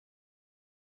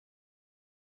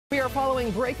We are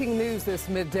following breaking news this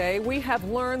midday. We have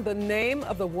learned the name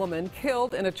of the woman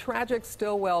killed in a tragic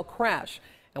Stilwell crash.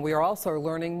 And we are also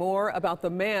learning more about the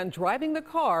man driving the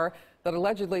car that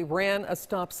allegedly ran a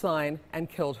stop sign and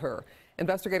killed her.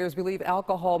 Investigators believe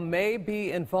alcohol may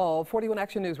be involved. 41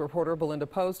 Action News reporter Belinda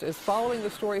Post is following the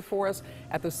story for us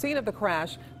at the scene of the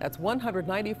crash. That's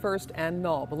 191st and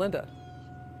Null. Belinda.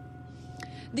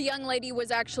 The young lady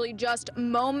was actually just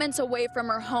moments away from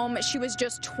her home. She was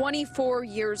just 24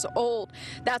 years old.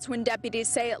 That's when deputies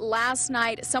say last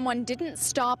night someone didn't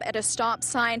stop at a stop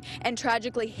sign and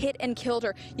tragically hit and killed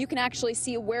her. You can actually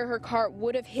see where her car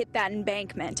would have hit that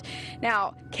embankment.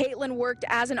 Now, Caitlin worked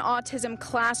as an autism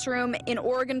classroom in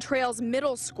Oregon Trails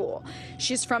Middle School.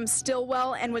 She's from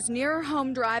Stilwell and was near her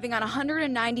home driving on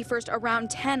 191st around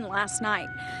 10 last night.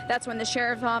 That's when the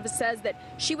sheriff's office says that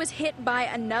she was hit by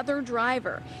another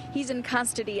driver. He's in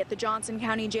custody at the Johnson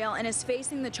County Jail and is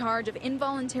facing the charge of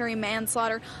involuntary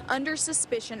manslaughter under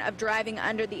suspicion of driving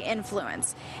under the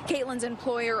influence. Caitlin's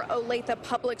employer, Olathe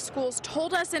Public Schools,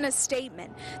 told us in a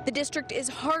statement the district is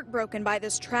heartbroken by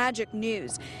this tragic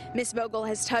news. Ms. Vogel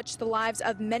has touched the lives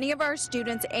of many of our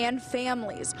students and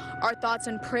families. Our thoughts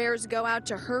and prayers go out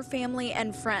to her family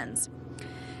and friends.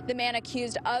 The man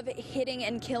accused of hitting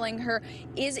and killing her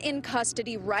is in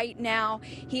custody right now.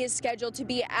 He is scheduled to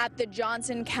be at the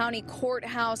Johnson County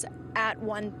Courthouse at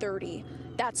 1:30.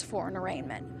 That's for an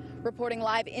arraignment. Reporting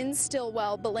live in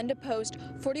Stilwell, Belinda Post,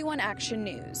 41 Action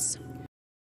News.